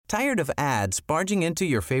Tired of ads barging into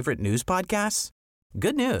your favorite news podcasts?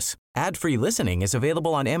 Good news. Ad-free listening is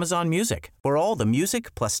available on Amazon Music for all the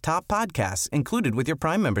music plus top podcasts included with your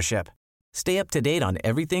Prime membership. Stay up to date on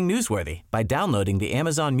everything newsworthy by downloading the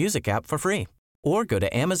Amazon Music app for free or go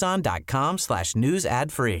to amazon.com/news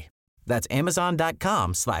ad free. That's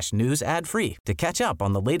amazon.com/news ad free to catch up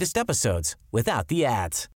on the latest episodes without the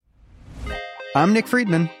ads. I'm Nick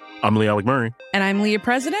Friedman. I'm Lee Alec Murray. And I'm Leah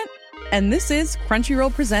President. And this is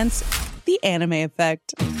Crunchyroll Presents The Anime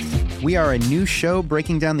Effect. We are a new show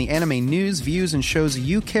breaking down the anime news, views, and shows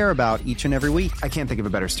you care about each and every week. I can't think of a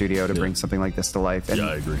better studio to bring something like this to life. And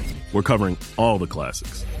I agree. We're covering all the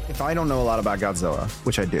classics. if I don't know a lot about Godzilla,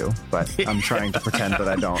 which I do, but I'm trying to pretend that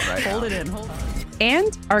I don't right now. Hold it in.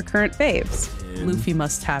 And our current faves. Luffy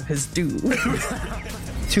must have his due.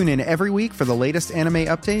 Tune in every week for the latest anime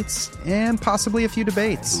updates and possibly a few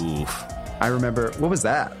debates. Oof. I remember, what was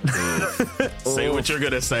that? Say what you're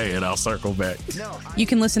going to say and I'll circle back. You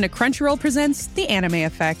can listen to Crunchyroll Presents The Anime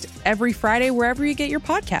Effect every Friday wherever you get your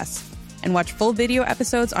podcasts. And watch full video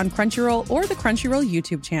episodes on Crunchyroll or the Crunchyroll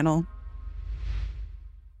YouTube channel.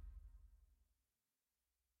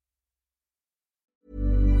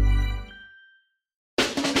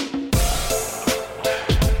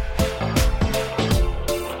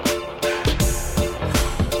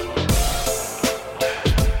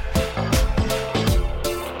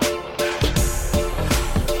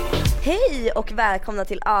 Hej och välkomna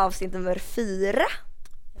till avsnitt nummer 4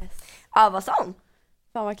 av vad som?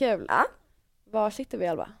 Fan vad kul. Ja. Var sitter vi,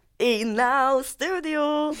 Alba? In now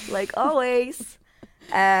studio, like always.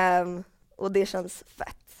 Och det känns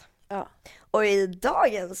fett. Ja. Och i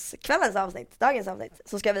dagens avsnitt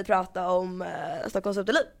så ska vi prata om Stockholms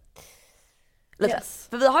uteliv. Yes.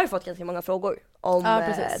 För vi har ju fått ganska många frågor om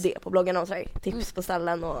precis. det på bloggen och sådär. Tips på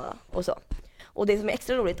ställen och så. Och det som är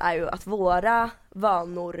extra roligt är ju att våra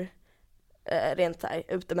vanor rent så här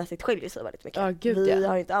utemässigt skiljer sig väldigt mycket. Ja, gud, vi ja.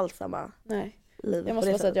 har inte alls samma Nej. liv. Jag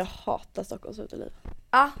måste bara säga att jag hatar Stockholms uteliv.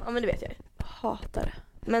 Ja, men det vet jag ju. Hatar det.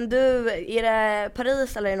 Men du, är det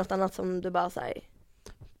Paris eller är det något annat som du bara säger?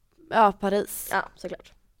 Ja, Paris. Ja,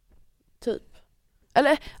 såklart. Typ.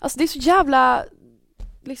 Eller, alltså det är så jävla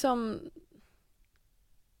liksom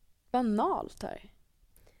banalt här.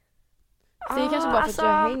 Så det är kanske bara för att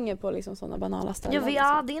jag hänger på liksom sådana banala ställen.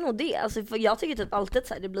 Ja, det är nog det. Alltså, för jag tycker typ alltid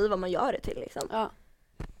så här, det blir vad man gör det till liksom. Ja.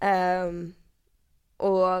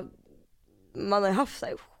 Och man har haft så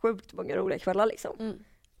här sjukt många roliga kvällar liksom. Mm.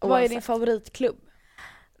 Vad är din favoritklubb?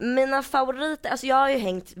 Mina favoriter, alltså jag har ju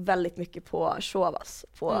hängt väldigt mycket på Shovas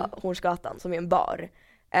på Hornsgatan som är en bar.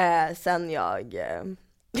 Sen jag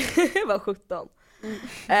var 17.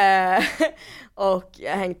 Och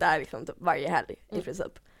jag har hängt där liksom typ varje helg i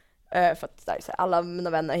princip. För att där, så här, alla mina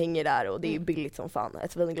vänner hänger där och det är billigt som fan.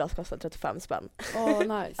 Ett vinglas kostar 35 spänn.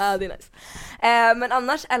 Nice. Ja, det är nice. Men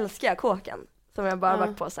annars älskar jag Kåken. Som jag bara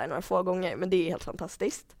varit på så här, några få gånger. Men det är helt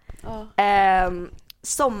fantastiskt.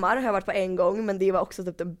 Sommar har jag varit på en gång. Men det var också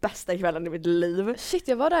typ den bästa kvällen i mitt liv. Shit,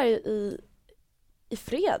 jag var där i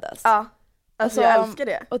fredags. Ja, alltså jag älskar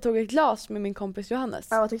det. Och tog ett glas med min kompis Johannes.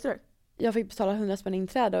 Ja, vad tyckte du? Jag fick betala 100 spänn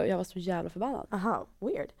inträde och jag var så jävla förbannad. Aha,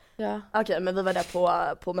 weird. Ja. Okej, men vi var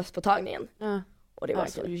där på mösspåtagningen. Ja. Och det var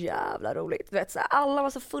så jävla roligt. Du vet, så här, alla var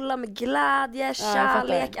så fulla med glädje,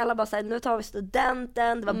 kärlek. Alla bara såhär, nu tar vi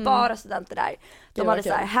studenten. Det var bara studenter där. De hade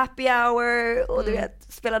såhär happy hour och du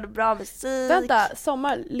vet, spelade bra musik. Vänta,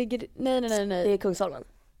 sommar ligger... Nej. Det är Kungsholmen.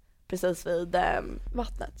 Precis vid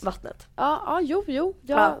vattnet. Jo.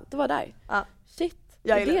 Det var där. Ja. Shit,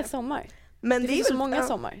 Det är sommar. Men det finns så många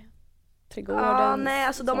sommar. Trädgården. Nej,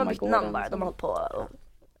 alltså de har bytt namn bara. De har hållit på och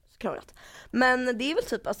krånglat. Men det är väl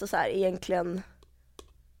typ alltså så här egentligen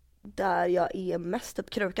där jag är mest typ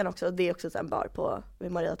Krukan också. Det är också en bar på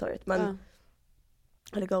vid Mariatorget. Men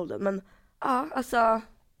eller Golden. Men ja, alltså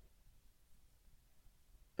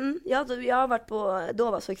jag har varit på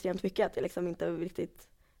då var så extremt mycket att det liksom inte riktigt,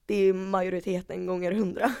 det är majoriteten gånger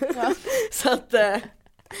 100. Ja. Så att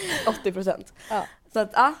 80%. Ja. Så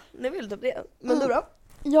att det är väl typ det. Men du då?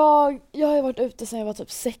 Jag har ju varit ute sedan jag var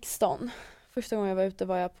typ 16. Första gången jag var ute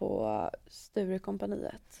var jag på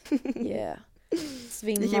Sturecompagniet. Yeah.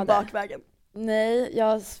 Svimmade. Gick i bakvägen? Nej,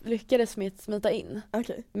 jag lyckades smita in.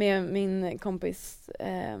 Okay. Med min kompis,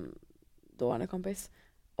 dåvarande kompis.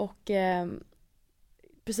 Och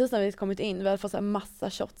precis när vi kommit in, vi hade fått så här massa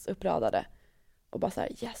shots uppradade. Och bara så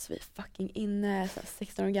här, yes, vi är fucking inne. Så här,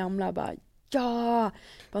 16 år gamla, bara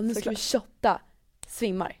nu ska vi shotta.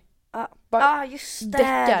 Svimmar. Just det.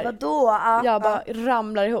 Däckar. Vadå? Jag bara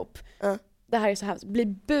ramlar ihop. Det här är så hemskt. Blir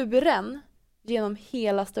buren genom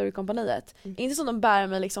hela Sturecompagniet. Inte som de bär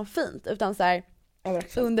mig liksom fint, utan så här,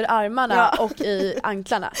 under armarna och i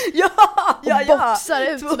anklarna. Och boxar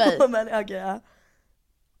ut mig.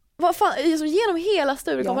 Vad fan, liksom genom hela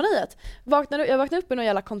Sturecompagniet. Jag vaknade upp i någon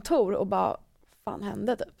jävla kontor och bara, fan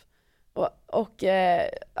hände typ. Och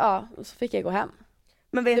så fick jag gå hem.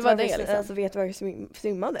 Men vet du varför du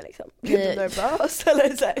svimmade liksom? Blev du nervös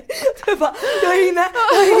eller så här? Du bara, jag är inne,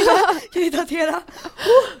 kan vi tatuera?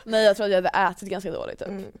 Nej, jag tror att jag hade ätit ganska dåligt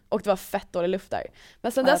typ. Och det var fett dålig luft där.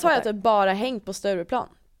 Men sen dess har jag typ bara hängt på Stureplan.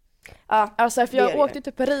 Alltså för jag åkte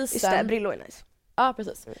till Paris. Just det, brillor är nice. Ja,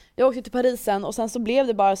 precis. Jag åkte till Paris sen och sen så blev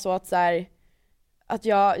det bara så att så här, att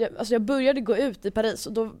jag började gå ut i Paris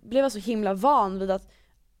och då blev jag så himla van vid att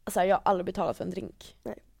så här, jag har aldrig betalat för en drink.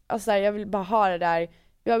 Nej. Alltså så här, jag vill bara ha det där.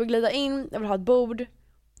 Jag vill glida in, jag vill ha ett bord,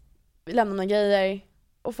 lämna några grejer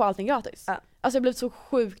och få allting gratis. Alltså jag blev så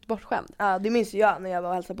sjukt bortskämd. Ja, det minns jag när jag var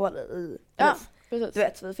och hälsade på dig i Paris. Precis. Du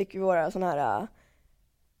vet, vi fick ju våra såna här,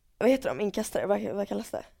 vad heter de, inkastare, vad kallas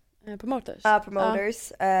det? Promoters.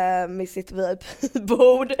 Promoters. Med sitt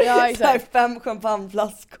VIP-bord. Ja, exakt. 5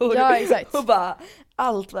 champagneflaskor. Ja, exakt. Och bara,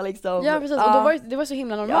 allt var liksom. Ja, precis. Och det var så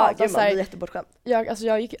himla normalt. Ja, man blir jättebortskämd.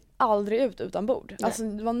 Jag gick aldrig ut utan bord. Alltså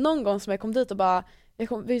det var någon gång som jag kom dit och bara,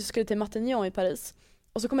 vi skulle till Matignon i Paris.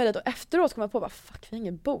 Och så kom jag dit och efteråt kom jag på bara, fuck, vi har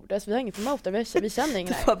ingen bord. Alltså, vi har ingen promoter, vi känner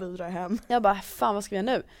ingen här. Vi drar hem. Jag bara, fan vad ska vi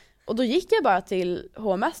göra nu? Och då gick jag bara till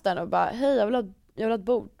hovmästaren och bara, hej jag vill ha ett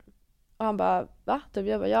bord. Och han bara, va? Typ,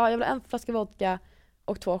 jag bara, jag vill ha en flaska vodka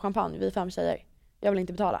och 2 champagne, vi är 5 tjejer. Jag vill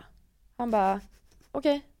inte betala. Han bara,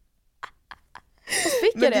 okej. Och så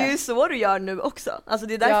fick jag det. Men det är ju så du gör nu också. Alltså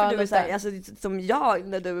det är därför du är såhär, alltså som jag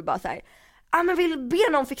när du är bara såhär, men vill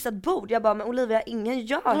be någon fixa ett bord. Jag bara, men Olivia, ingen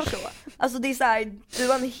gör så. Alltså det är såhär, du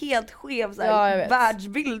har en helt skev såhär,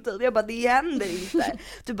 världsbild typ. Jag bara, det händer inte.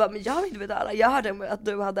 Du bara, men jag vill inte betala. Jag hörde att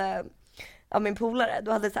du hade, min polare,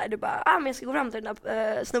 du hade såhär, du bara, men jag ska gå fram till den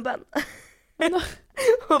där snubben.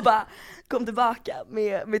 Och bara kom tillbaka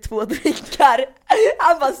med 2 drinkar.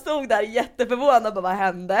 Han bara stod där jätteförvånad och bara, vad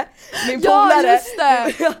hände? Min polare,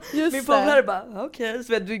 min polare bara, okej.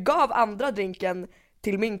 Så du gav andra drinken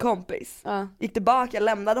till min kompis. Gick tillbaka,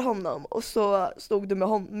 lämnade honom och så stod du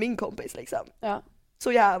med min kompis liksom.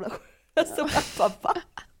 Så jävla så pappa.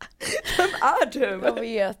 Vem är du? Jag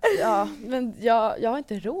vet, men jag har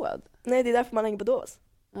inte råd. Nej, det är därför man hänger på Dovas.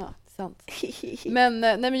 Ja, sant.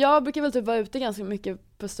 Men jag brukar väl typ vara ute ganska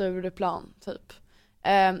mycket på Stureplan typ.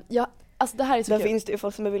 Alltså det här är så där kul. Finns det ju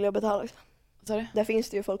folk som är villiga att betala också. Sorry? Där finns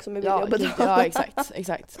det ju folk som är villiga att betala. Ja,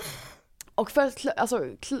 exakt. Och för att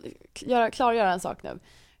klargöra en sak nu.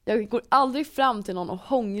 Jag går aldrig fram till någon och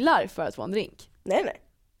hånglar för att få en drink. Nej.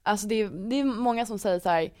 Alltså det är många som säger så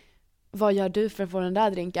här, vad gör du för att få den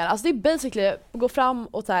där drinken? Alltså det är basically att gå fram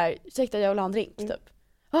och så här, ursäkta jag vill ha en drink typ.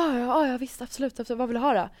 Ja visst, absolut, vad vill du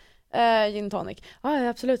ha då? Gin tonic. Ja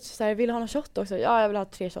absolut, så här, vill du ha någon shot också? Ja, jag vill ha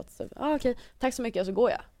 3 shots typ. Okej, tack så mycket, och så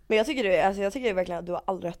går jag. Men jag tycker verkligen att du har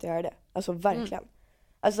aldrig rätt att göra det. Alltså verkligen.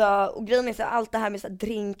 Alltså, och grejen är så allt det här med så här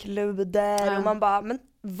drinkluder och man bara, men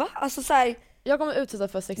va? Alltså så här, jag kommer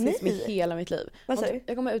utsättas för sexism i hela mitt liv. Vad säger du?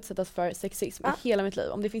 Jag kommer utsättas för sexism i hela mitt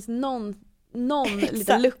liv. Om det finns någon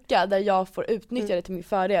liten lucka där jag får utnyttja det till min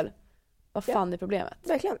fördel. Vad fan är problemet?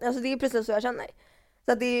 Verkligen, alltså det är precis så jag känner.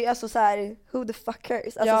 Så det är alltså så här, who the fuck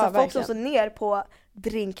cares? Alltså så här, folk som så ner på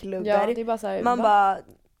drinkluder. Det är bara så här, man bara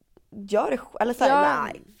gör det eller så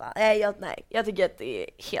här, nej, jag tycker att det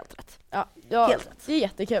är helt rätt. Helt rätt. Det är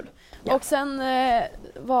jättekul. Och sen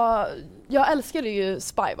jag älskade ju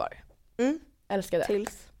Spybar. Älskade.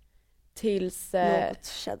 Tills något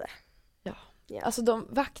skedde. Ja. Alltså de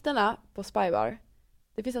vakterna på Spybar,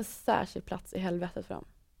 det finns en särskild plats i helvetet för dem.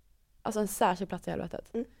 Alltså en särskild plats i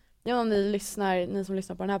helvetet. Ja, om ni som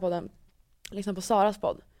lyssnar på den här podden, lyssnar på Saras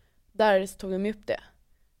podd, där tog de upp det.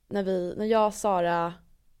 När jag, Sara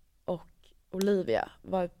och Olivia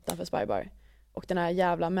var utanför Spybar och den här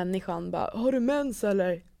jävla människan bara, har du mens eller?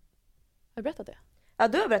 Har jag berättat det? Ja,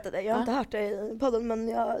 du har berättat det. Jag har inte hört det i podden, men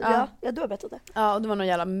du har berättat det. Ja, och det var någon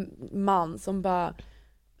jävla man som bara,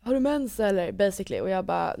 har du mens eller? Basically. Och jag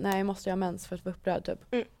bara, nej, jag måste ha mens för att vara upprörd typ.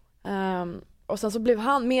 Och sen så blev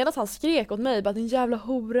han, medan han skrek åt mig, bara, din jävla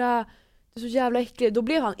hora, du är så jävla äcklig. Då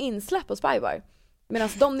blev han insläppt på Spybar. Medan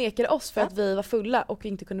de nekade oss för att vi var fulla och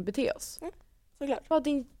inte kunde bete oss. Såklart.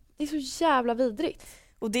 Det är så jävla vidrigt.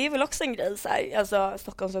 Och det är väl också en grej så här, alltså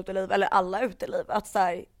Stockholms uteliv, eller alla uteliv, att så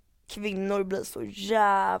här, kvinnor blir så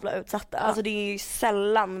jävla utsatta. Alltså det är ju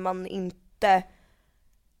sällan man inte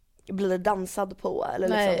blir dansad på eller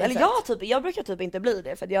liksom. Eller jag brukar typ inte bli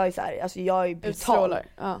det, för att jag är så här, alltså jag är brutal.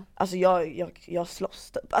 Alltså jag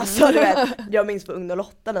slåss typ. Alltså du vet, jag minns på Ung och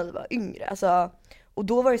Lotta när vi var yngre. Alltså, och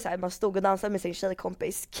då var det så här, man stod och dansade med sin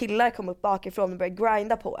tjejkompis, killar kom upp bakifrån och började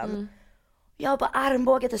grinda på en. Jag har bara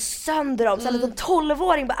armbågat sönder dem. Så en liten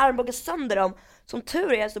 12-åring bara armbågat sönder dem. Som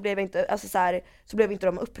tur är så blev inte, alltså så blev inte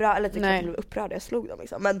de upprörda. Eller det är klart de blev upprörda, jag slog dem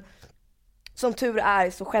liksom. Men som tur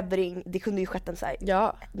är så skedde det kunde ju skett en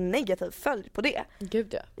negativ följd på det.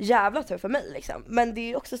 Gud ja. Jävla tur för mig liksom. Men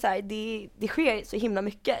det är också det sker så himla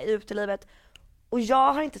mycket i utelivet. Och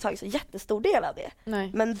jag har inte tagit så jättestor del av det.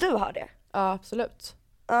 Nej. Men du har det. Ja, absolut.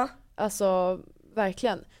 Ja. Alltså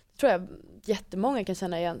verkligen. Det tror jag jättemånga kan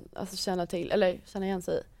känna igen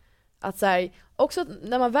sig i. Att så här, också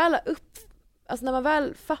när man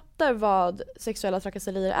väl fattar vad sexuella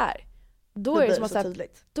trakasserier är. Då är det som att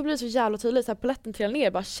då blir det så jävla tydligt, så här, polletten trillar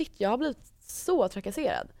ner, bara shit, jag har blivit så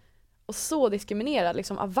trakasserad och så diskriminerad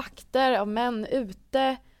liksom, av vakter, av män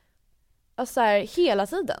ute, alltså så här, hela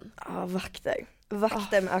tiden. Ja,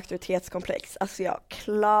 vakter med auktoritetskomplex, alltså jag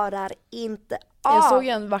klarar inte av. Jag såg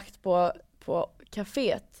en vakt på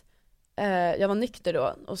kaféet, jag var nykter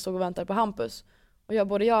då och stod och väntade på Hampus, och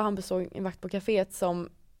både jag och Hampus såg en vakt på kaféet som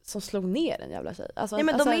slog ner en jävla tjej. Alltså, nej,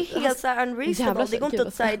 men de är helt så här unreasonable. Det går inte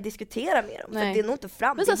att så här, diskutera med dem. För det är nog inte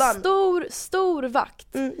fram. Men så bara stor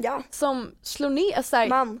vakt som slår ner så här,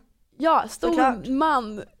 man. Ja,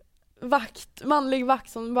 manlig vakt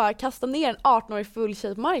som bara kastar ner en 18-årig full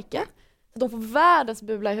tjej på marken. Så de får världens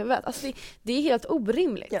bula i huvudet. Alltså det är helt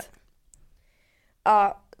orimligt.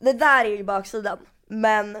 Ja, det där är ju baksidan.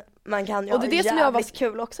 Men man kan ju och det är det som jag var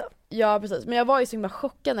kul också. Ja, precis. Men jag var ju så himla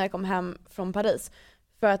chockad när jag kom hem från Paris.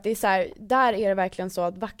 För att det är så här, där är det verkligen så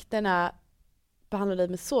att vakterna behandlar dig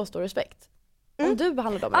med så stor respekt. Om du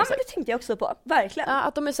behandlar dem med respekt. Ja, men det tänkte jag också på. Verkligen. Ja,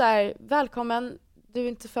 att de är så här, välkommen, du är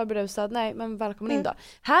inte för berusad, nej, men välkommen in då.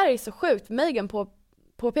 Här är det så sjukt, Megan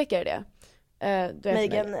påpekar det.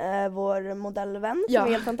 Megan är vår modellvän som är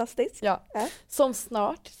helt fantastisk. Ja. Som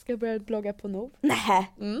snart ska börja blogga på Nov.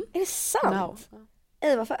 Nej, är det sant?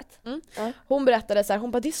 Ej, vad fett. Hon berättade så här,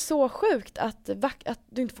 hon bara, det är så sjukt att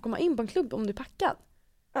du inte får komma in på en klubb om du är packad.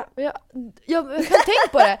 Och jag kan tänka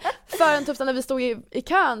på det. För en typ när vi stod i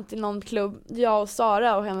kön till någon klubb, jag och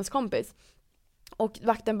Sara och hennes kompis. Och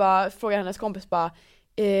vakten bara frågar hennes kompis bara,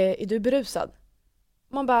 är du berusad?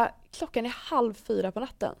 Man bara, klockan är 3:30 på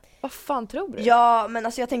natten. Vad fan tror du? Ja, men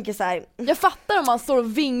alltså jag tänker så här. Jag fattar om man står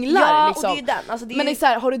och vinglar liksom. Och det är ju den. Alltså, men det är så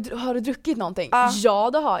här, har du druckit någonting? Ja,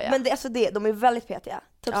 det har jag. Men de är väldigt petiga.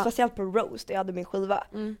 Typ speciellt på Roast, jag hade min skiva.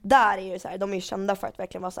 Där är ju så här, de är ju kända för att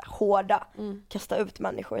verkligen vara så här hårda. Kasta ut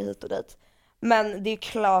människor hit och dit. Men det är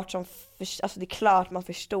klart det är klart man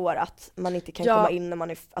förstår att man inte kan komma in när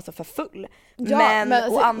man är för full. Ja,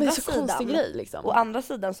 men å andra sidan, grej, liksom. Å andra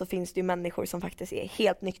sidan så finns det ju människor som faktiskt är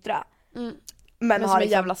helt nyktra. Men har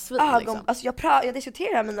liksom jävla svin liksom. Alltså jag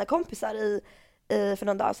diskuterar med mina kompisar för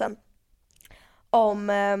någon dag sedan om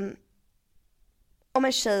en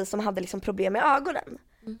tjej som hade liksom problem med ögonen.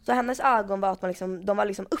 Så hennes ögon var att de var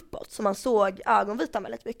liksom uppåt, så man såg ögonvitan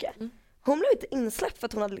väldigt mycket. Hon blev inte insläppt för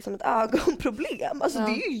att hon hade liksom ett ögonproblem. Alltså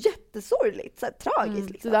det är ju jättesorgligt, så här, tragiskt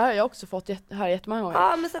liksom. Det där har jag också fått höra jättemånga gånger.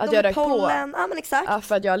 Ja, men så att jag rökt pollen, ja men exakt. Ja,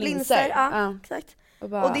 för att jag har linser. Ja, exakt. Och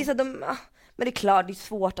det är så att men det är klart, det är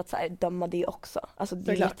svårt att så här, döma det också. Alltså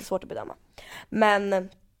det är jättesvårt att bedöma. Men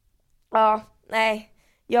nej,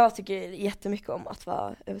 jag tycker jättemycket om att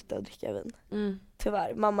vara ute och dricka vin.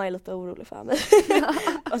 Tyvärr, mamma är lite orolig för mig.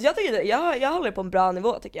 Alltså jag tycker jag håller på en bra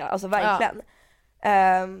nivå tycker jag, alltså verkligen.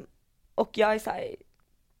 Och jag är så här,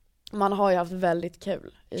 man har ju haft väldigt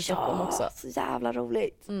kul i Stockholm också. Så jävla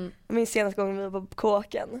roligt. Min senaste gång vi var på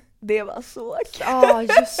kåken, det var så kul. Ja,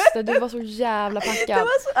 just det, du var så jävla packad.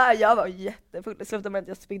 Jag var jättefull. Det slutade med att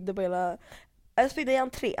jag spydde på jag spydde i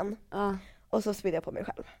entrén. Och så spydde jag på mig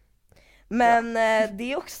själv. Men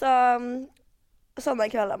det är också sådana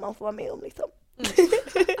kvällar man får vara med om liksom.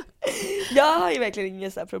 Jag har ju verkligen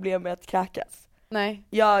inget så här problem med att kräkas. Nej.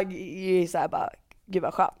 Jag är så här bara, gud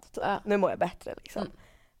vad skönt. Nu mår jag bättre liksom.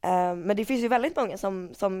 Men det finns ju väldigt många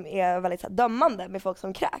som är väldigt så här dömande med folk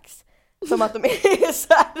som kräks. Som att de är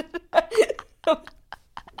så här.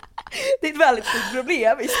 Det är ett väldigt stort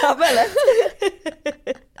problem i samhället.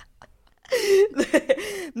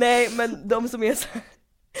 Nej, men de som är så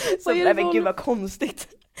här. Men gud vad konstigt.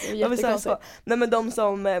 Så. Nej, men de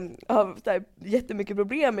som har så här, jättemycket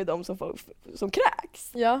problem med de som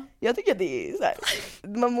kräks. Ja. Jag tycker att det är så här,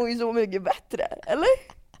 man mår ju så mycket bättre, eller?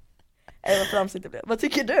 Eller vad framsikt det blev. Vad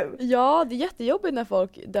tycker du? Ja, det är jättejobbigt när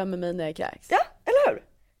folk dömer mig när jag kräks. Ja, eller hur?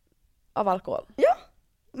 Av alkohol. Ja.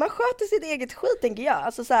 Man sköter sitt eget skit, tänker jag.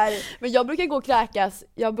 Alltså, så här. Men jag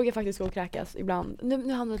brukar faktiskt gå och kräkas ibland.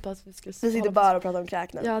 Nu handlar det på att vi skulle... Vi sitter bara och pratar om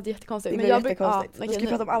kräk nu. Ja, det är jättekonstigt. Det är jättekonstigt. Vi ska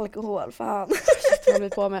prata om alkohol, fan.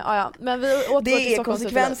 På med. Ja. Men vi återgår det är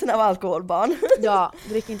konsekvensen av alkohol, barn. Ja,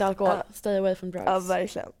 drick inte alkohol. Stay away from drugs. Ja,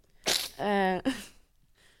 verkligen.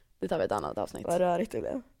 Det tar vi ett annat avsnitt. Vad rörigt det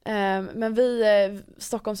blev. Men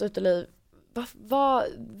Stockholms uteliv,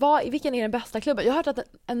 vilken är den bästa klubben? Jag har hört att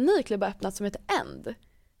en ny klubb har öppnat som heter End.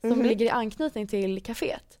 Som ligger i anknytning till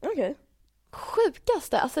kaféet. Okej.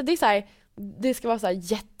 Sjukaste, alltså det är så här, det ska vara så här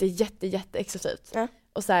jätte exklusivt. Ja.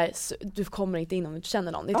 Och så här, du kommer inte in om du inte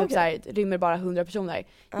känner någon. Det är typ så här, det rymmer bara 100 personer.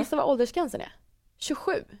 Gissa vad åldersgränsen är?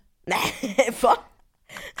 27. Nej, va?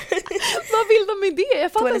 Vad vill de med det?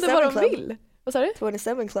 Jag fattar inte vad de Club. vill. Vad sa du?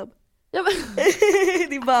 27 Club. Ja, men,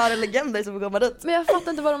 Det är bara legender som får komma dit. men jag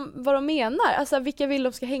fattar inte vad de menar. Alltså vilka vill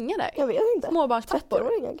de ska hänga där? Jag vet inte. Småbarnspappor.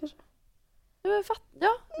 30-åringar kanske. Ja,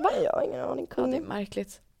 va? Nej, jag har ingen aning. Ja, det är Kungen.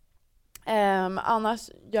 märkligt. Annars,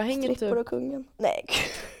 jag hänger Strippor typ... och kungen. Nej,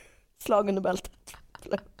 slag under bältet.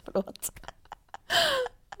 Förlåt.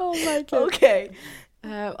 Verkligen. Okej.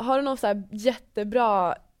 Har du någon så här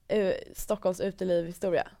jättebra Stockholms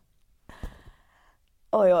uteliv-historia?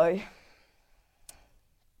 Oj.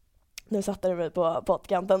 Nu satte du mig på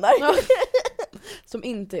pottkanten där. Som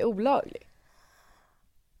inte är olaglig.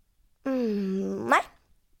 Nej.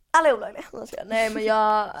 Alla är olagliga. Nej, men jag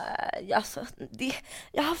har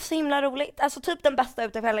haft så himla roligt. Alltså typ den bästa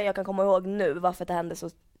utekvällen jag kan komma ihåg nu, varför det hände så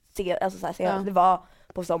senast. Det var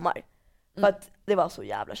på sommar. För att det var så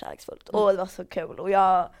jävla kärleksfullt. Och det var så kul. Och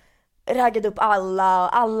jag raggade upp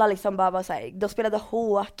alla liksom bara var såhär, de spelade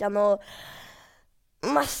Håkan och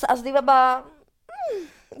massa, alltså det var bara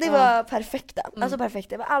det var perfekta. Alltså perfekt.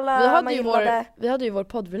 Det var alla vi hade ju vår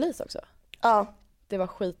poddrelease också. Ja. Det var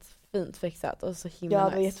skitfint fixat och så himla Ja,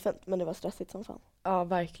 nice. det var jättefint, men det var stressigt som fan. Ja,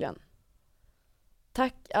 verkligen.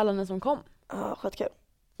 Tack alla ni som kom. Ja, skitkul.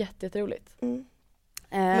 Jätteroligt.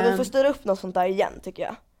 Men vi får styra upp något sånt där igen tycker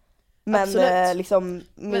jag. Men liksom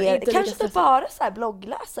mer, inte kanske inte bara så här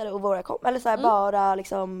bloggläsare och våra eller så här bara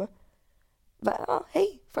liksom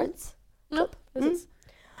hej friends. Ja, precis.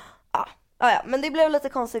 Ja, men det blev lite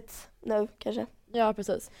konstigt nu kanske. Ja,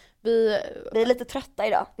 precis. Vi är lite trötta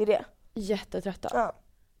idag, det är det. Jättetrötta. Ja.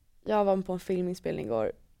 Jag var på en filminspelning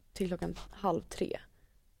igår till 2:30.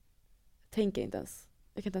 Jag kan inte ens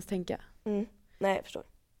tänka. Nej, jag förstår.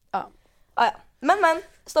 Ja. Men,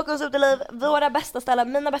 Stockholms uteliv, våra bästa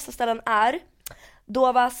ställen, mina bästa ställen är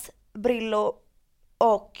Dovas, Brillo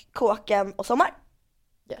och Kåken och Sommar.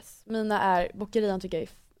 Yes. Mina är, Bokerian tycker jag är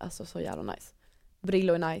alltså så jävla nice.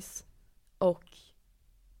 Brillo är nice. Och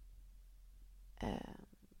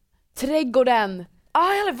Trädgården! Jag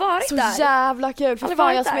har aldrig varit så där. Så jävla kul, för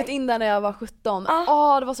fan jag där. smet in där när jag var 17.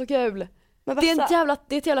 Det var så kul. Men det är ett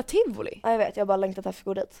jävla tivoli. Ja, jag vet, jag har bara längtat efter att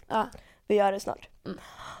gå dit. Ja. Vi gör det snart.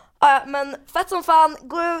 Men fett som fan,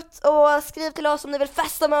 gå ut och skriv till oss om ni vill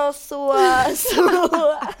festa med oss så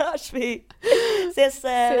hörs vi. Ses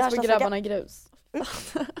på Grabbarna i grus.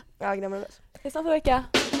 Ja, Grabbarna i grus. Ses nästa vecka.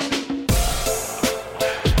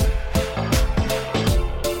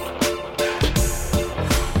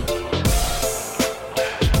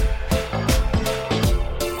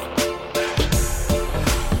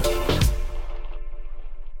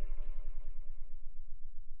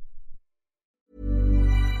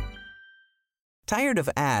 Tired of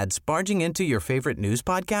ads barging into your favorite news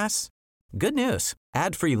podcasts? Good news.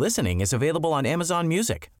 Ad-free listening is available on Amazon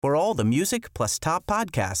Music for all the music plus top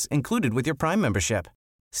podcasts included with your Prime membership.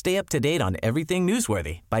 Stay up to date on everything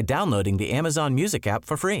newsworthy by downloading the Amazon Music app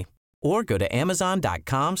for free or go to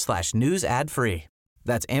amazon.com/news ad free.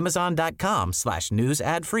 That's amazon.com/news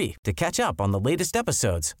ad free to catch up on the latest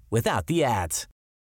episodes without the ads.